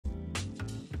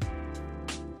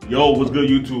Yo, what's good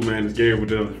YouTube, man? It's Gary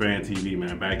with another Fan TV,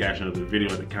 man. Back action of the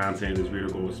video. At the content of this video,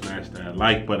 go and smash that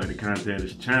like button at the content of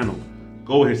this channel.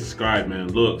 Go ahead and subscribe,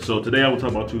 man. Look, so today I will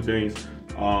talk about two things.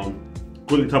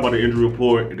 Quickly talk about the injury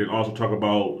report, and then also talk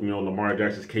about, Lamar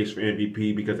Jackson's case for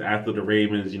MVP, because after the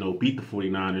Ravens, beat the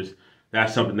 49ers,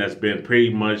 that's something that's been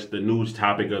pretty much the news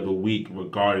topic of the week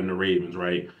regarding the Ravens,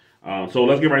 right? So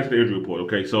let's get right to the injury report,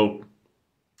 okay? So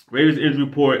Ravens injury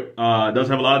report does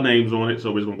have a lot of names on it,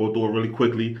 so we're just going to go through it really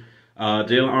quickly.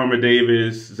 Jalen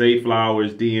Armour-Davis, Zay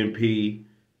Flowers, DNP,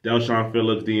 Delshon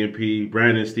Phillips, DNP,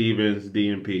 Brandon Stevens,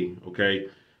 DNP, okay?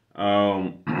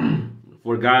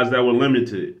 For the guys that were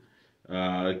limited,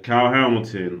 Kyle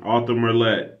Hamilton, Arthur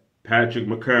Merlette, Patrick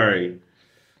McCurry,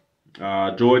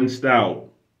 Jordan Stout,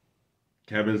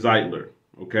 Kevin Zeitler,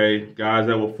 okay? Guys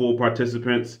that were full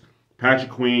participants,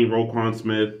 Patrick Queen, Roquan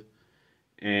Smith,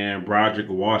 and Broderick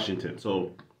Washington.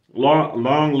 So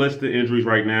long list of injuries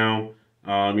right now.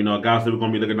 Guys that we're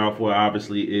going to be looking out for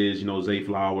obviously is, Zay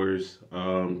Flowers.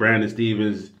 Brandon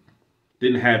Stevens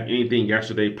didn't have anything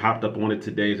yesterday, popped up on it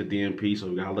today as a DNP, so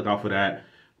we got to look out for that.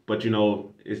 But,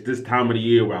 it's this time of the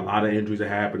year where a lot of injuries are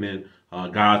happening.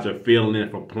 Guys are feeling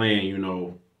it for playing,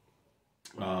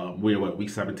 we're week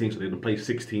 17, so they didn't play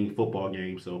 16 football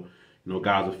games. So,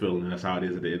 guys are feeling it. That's how it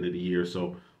is at the end of the year.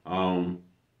 So,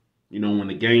 when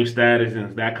the game status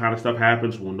and that kind of stuff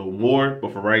happens, we'll know more.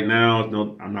 But for right now,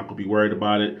 I'm not going to be worried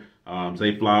about it.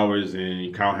 Zay Flowers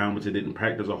and Kyle Hamilton didn't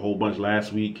practice a whole bunch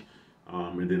last week,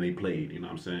 and then they played, you know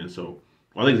what I'm saying? So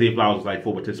I think Zay Flowers was like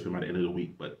full participant by the end of the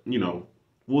week. But,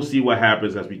 we'll see what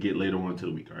happens as we get later on into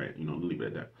the week, all right? Leave it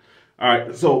at that. All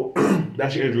right, so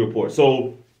that's your injury report.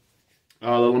 So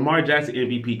the Lamar Jackson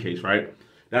MVP case, right?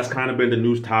 That's kind of been the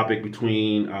news topic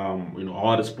between,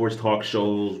 all the sports talk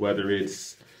shows, whether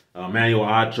it's Manuel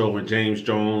Acho and James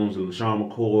Jones and LaShawn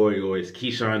McCoy, or it's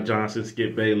Keyshawn Johnson,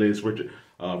 Skip Bayless, Richard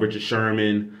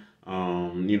Sherman,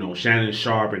 Shannon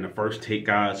Sharp, and the First Take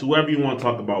guys, whoever you want to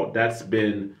talk about, that's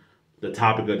been the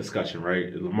topic of discussion,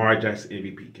 right? The Lamar Jackson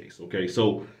MVP case, okay?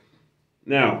 So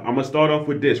now I'm going to start off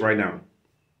with this right now.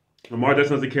 Lamar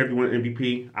Jackson doesn't care if he wins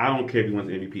MVP. I don't care if he wins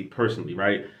MVP personally,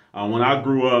 right? When I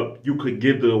grew up, you could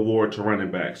give the award to running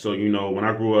back. So, when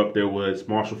I grew up, there was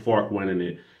Marshall Faulk winning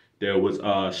it. There was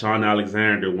Sean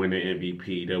Alexander winning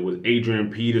MVP. There was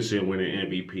Adrian Peterson winning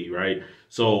MVP, right?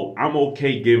 So I'm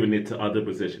okay giving it to other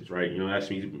positions, right? That's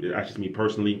just me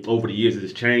personally. Over the years,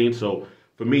 it's changed. So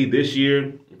for me this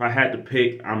year, if I had to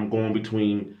pick, I'm going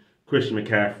between Christian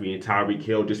McCaffrey and Tyreek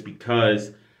Hill, just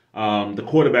because the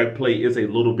quarterback play is a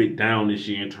little bit down this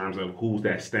year in terms of who's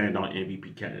that standout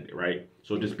MVP candidate, right?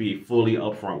 So just be fully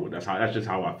upfront with that's just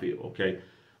how I feel, okay?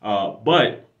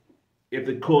 But if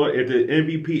the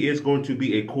MVP is going to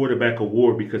be a quarterback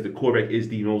award because the quarterback is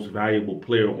the most valuable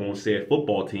player on said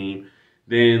football team,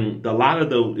 then a lot of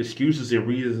the excuses and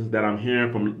reasons that I'm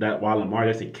hearing from that why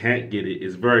Lamar Jackson can't get it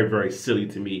is very, very silly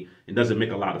to me. It doesn't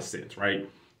make a lot of sense, right?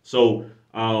 So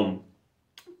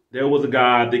there was a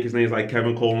guy, I think his name's like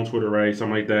Kevin Cole on Twitter, right?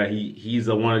 Something like that. He's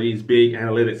one of these big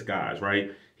analytics guys,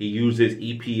 right? He uses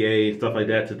EPA and stuff like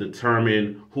that to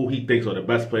determine who he thinks are the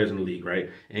best players in the league, right?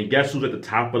 And guess who's at the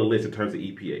top of the list in terms of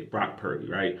EPA? Brock Purdy,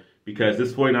 right? Because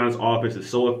this 49ers offense is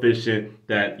so efficient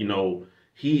that,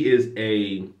 he is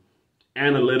a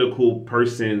analytical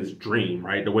person's dream,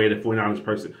 right? The way the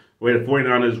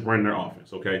 49ers run their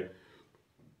offense, okay?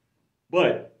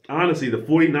 But honestly, the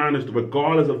 49ers,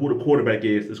 regardless of who the quarterback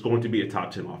is going to be a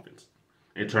top 10 offense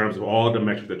in terms of all the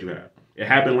metrics that you have. It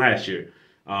happened last year.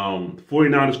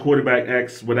 49ers quarterback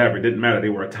X, whatever, it didn't matter. They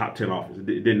were a top 10 offense. It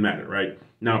didn't matter, right?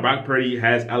 Now, Brock Purdy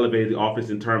has elevated the offense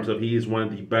in terms of he is one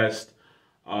of the best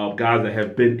guys that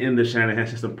have been in the Shanahan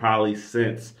system probably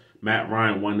since Matt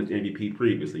Ryan won the MVP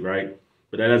previously, right?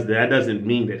 But that doesn't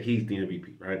mean that he's the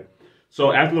MVP, right?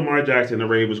 So after Lamar Jackson, the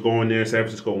Ravens go in there, San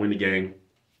Francisco win the game,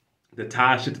 the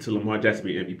tie shifted to Lamar Jackson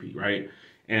being MVP, right?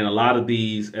 And a lot of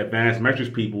these advanced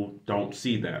metrics people don't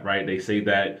see that, right? They say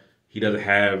that he doesn't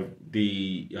have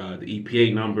the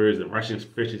EPA numbers, the rushing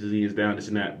efficiency is down, this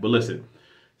and that. But listen,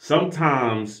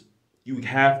 sometimes you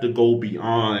have to go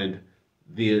beyond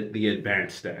the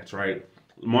advanced stats, right?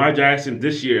 Lamar Jackson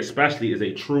this year especially is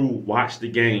a true watch the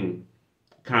game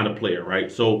kind of player,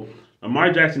 right? So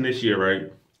Lamar Jackson this year,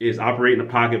 right, is operating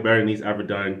the pocket better than he's ever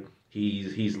done.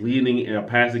 He's leading in a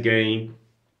passing game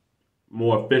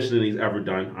more efficient than he's ever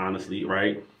done, honestly,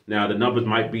 right? Now, the numbers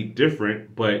might be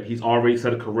different, but he's already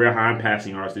set a career high in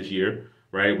passing yards this year,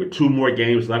 right? With 2 more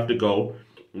games left to go,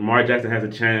 Lamar Jackson has a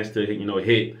chance to,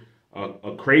 hit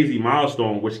a crazy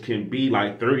milestone, which can be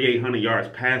like 3,800 yards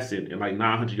passing and like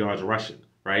 900 yards rushing,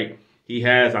 right? He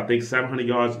has, I think,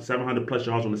 700 plus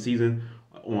yards on the season,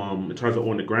 in terms of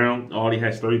on the ground. All he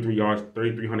has 33 yards,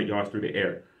 3,300 yards through the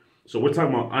air. So we're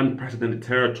talking about unprecedented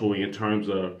territory in terms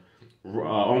of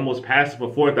almost passing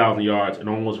for 4,000 yards and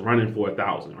almost running for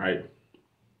 1,000, right?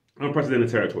 Unprecedented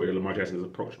territory that Lamar Jackson is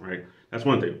approaching, right? That's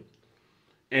one thing.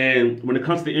 And when it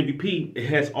comes to the MVP, it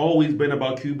has always been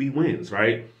about QB wins,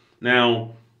 right?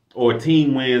 Now, or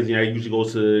team wins, it usually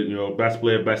goes to, best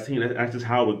player, best team. That's just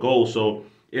how it goes. So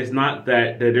it's not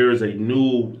that there is a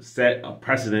new set of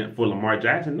precedent for Lamar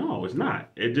Jackson. No, it's not.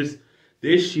 It just,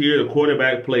 this year, the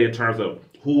quarterback play in terms of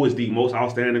who is the most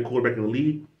outstanding quarterback in the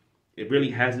league, it really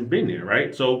hasn't been there,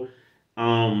 right? So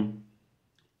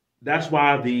that's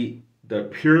why the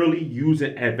purely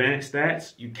using advanced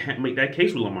stats, you can't make that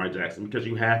case with Lamar Jackson because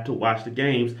you have to watch the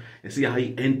games and see how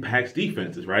he impacts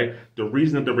defenses, right? The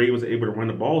reason that the Ravens are able to run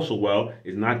the ball so well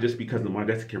is not just because Lamar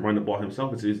Jackson can run the ball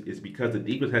himself. It's because the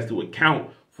defense has to account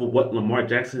for what Lamar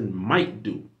Jackson might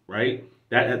do, right?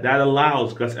 That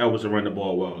allows Gus Edwards to run the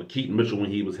ball well, Keaton Mitchell when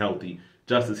he was healthy,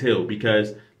 Justice Hill,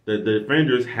 because the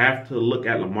defenders have to look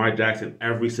at Lamar Jackson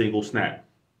every single snap,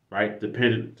 right?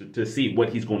 To see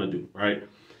what he's going to do, right?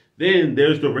 Then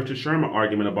there's the Richard Sherman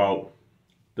argument about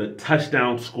the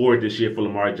touchdown scored this year for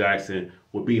Lamar Jackson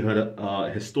would be a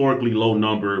historically low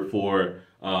number for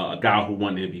a guy who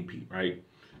won the MVP, right?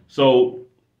 So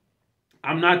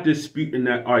I'm not disputing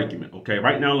that argument, okay?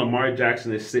 Right now, Lamar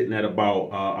Jackson is sitting at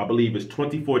about, I believe it's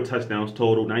 24 touchdowns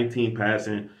total, 19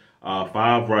 passing,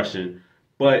 5 rushing.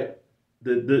 But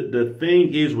the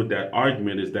thing is with that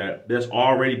argument is that there's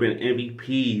already been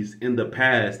MVPs in the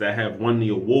past that have won the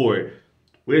award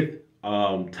with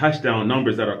touchdown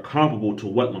numbers that are comparable to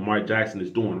what Lamar Jackson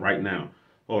is doing right now.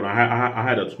 Hold on, I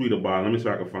had a tweet about it. Let me see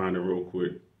if I can find it real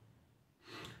quick.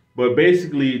 But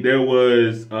basically, there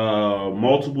was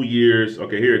multiple years.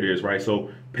 Okay, here it is, right?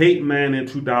 So Peyton Manning in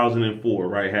 2004,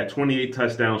 right, had 28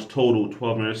 touchdowns total,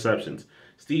 12 interceptions.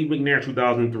 Steve McNair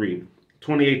 2003,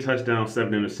 28 touchdowns,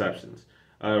 7 interceptions.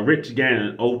 Rich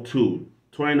Gannon 02,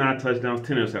 29 touchdowns,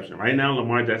 10 interceptions. Right now,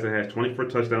 Lamar Jackson has 24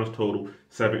 touchdowns total,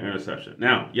 7 interceptions.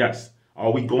 Now, yes,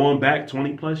 are we going back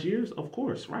 20 plus years? Of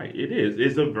course, right. It is.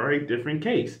 It's a very different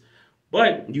case.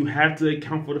 But you have to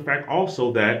account for the fact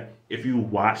also that if you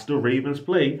watch the Ravens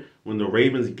play, when the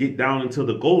Ravens get down into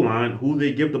the goal line, who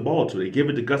they give the ball to? They give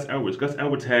it to Gus Edwards. Gus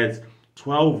Edwards has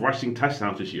 12 rushing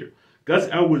touchdowns this year. Gus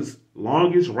Edwards'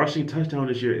 longest rushing touchdown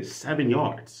this year is 7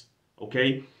 yards.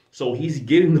 Okay? So he's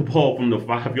getting the ball from the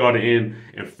 5-yard end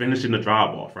and finishing the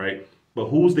drive off, right? But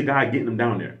who's the guy getting him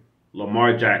down there?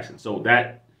 Lamar Jackson. So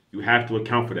that, you have to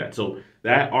account for that. So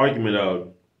that argument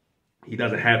of he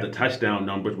doesn't have the touchdown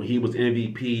numbers. When he was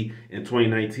MVP in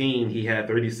 2019, he had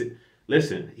 36.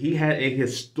 Listen, he had a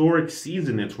historic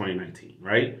season in 2019,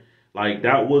 right? Like,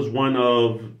 that was one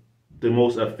of the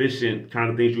most efficient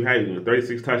kind of things you had.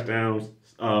 36 touchdowns,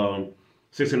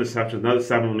 6 interceptions, another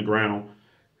 7 on the ground.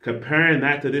 Comparing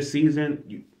that to this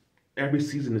season, every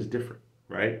season is different,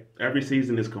 right? Every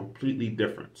season is completely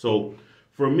different. So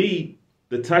for me,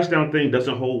 the touchdown thing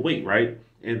doesn't hold weight, right?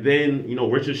 And then,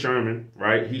 Richard Sherman,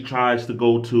 right? He tries to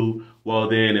go to, well,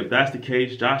 then if that's the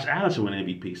case, Josh Allen should win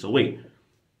MVP. So wait,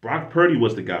 Brock Purdy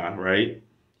was the guy, right?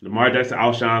 Lamar Jackson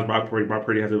outshines Brock Purdy. Brock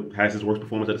Purdy has his worst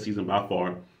performance of the season by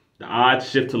far. The odds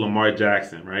shift to Lamar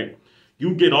Jackson, right?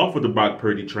 You get off of the Brock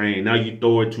Purdy train. Now you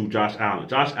throw it to Josh Allen.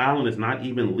 Josh Allen is not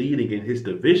even leading in his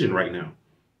division right now.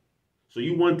 So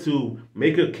you want to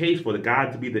make a case for the guy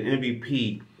to be the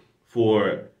MVP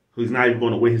for who's not even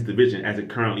going to win his division as it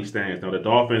currently stands. Now, the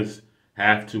Dolphins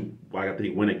have to, I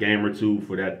think, win a game or two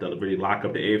for that to really lock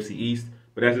up the AFC East.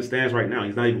 But as it stands right now,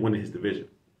 he's not even winning his division,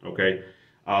 okay?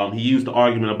 He used the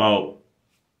argument about,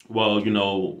 well,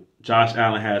 Josh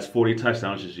Allen has 40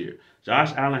 touchdowns this year.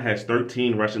 Josh Allen has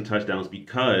 13 rushing touchdowns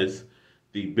because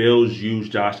the Bills use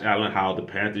Josh Allen how the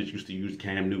Panthers used to use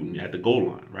Cam Newton at the goal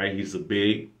line, right? He's a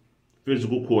big,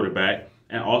 physical quarterback.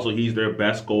 And also, he's their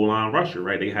best goal line rusher,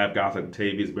 right? They have guys like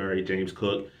Tavius Berry, James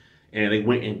Cook, and they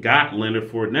went and got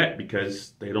Leonard Fournette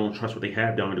because they don't trust what they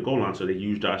have down the goal line, so they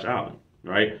use Josh Allen,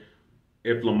 right?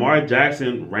 If Lamar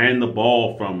Jackson ran the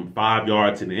ball from 5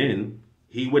 yards and in,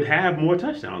 he would have more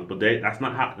touchdowns. But that's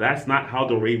not how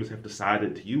the Ravens have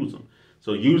decided to use him.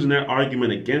 So using that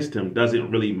argument against him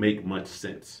doesn't really make much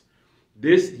sense.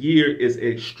 This year is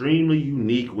extremely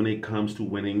unique when it comes to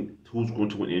winning who's going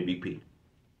to win MVP.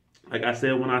 Like I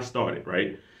said when I started,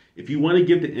 right? If you want to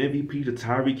give the MVP to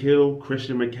Tyreek Hill,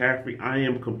 Christian McCaffrey, I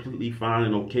am completely fine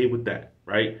and okay with that,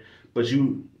 right? But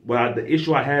the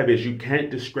issue I have is you can't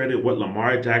discredit what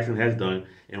Lamar Jackson has done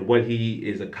and what he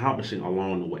is accomplishing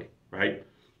along the way, right?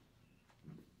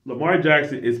 Lamar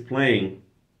Jackson is playing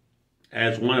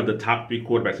as one of the top 3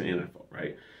 quarterbacks in the NFL,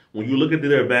 right? when you look at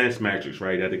their advanced metrics,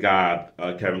 right, that the guy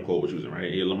Kevin Cole was using,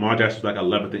 right, Lamar Jackson was like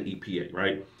 11th in EPA,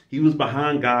 right? He was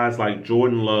behind guys like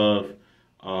Jordan Love,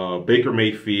 Baker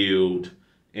Mayfield,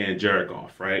 and Jared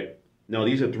Goff, right? Now,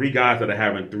 these are three guys that are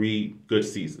having 3 good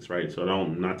seasons, right? So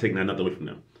I'm not taking that nothing away from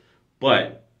them.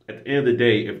 But at the end of the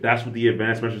day, if that's what the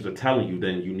advanced measures are telling you,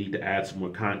 then you need to add some more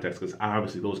context, because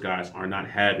obviously those guys are not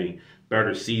having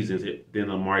better seasons than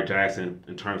Lamar Jackson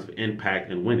in terms of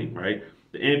impact and winning, right?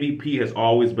 The MVP has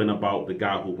always been about the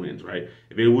guy who wins, right?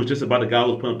 If it was just about the guy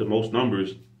who's putting up the most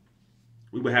numbers,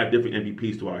 we would have different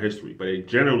MVPs throughout history. But it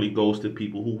generally goes to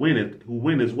people who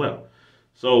win as well.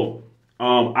 So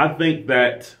I think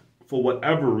that for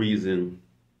whatever reason,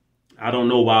 I don't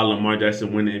know why Lamar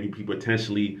Jackson winning MVP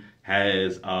potentially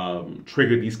has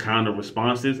triggered these kind of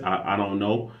responses. I don't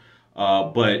know.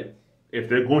 But if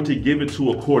they're going to give it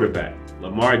to a quarterback,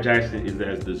 Lamar Jackson is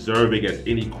as deserving as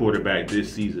any quarterback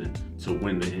this season to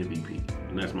win the MVP.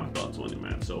 And that's my thoughts on it,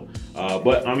 man. So,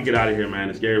 but I'm going to get out of here, man.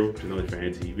 It's Gary, Another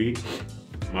Fan TV.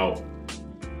 I'm out.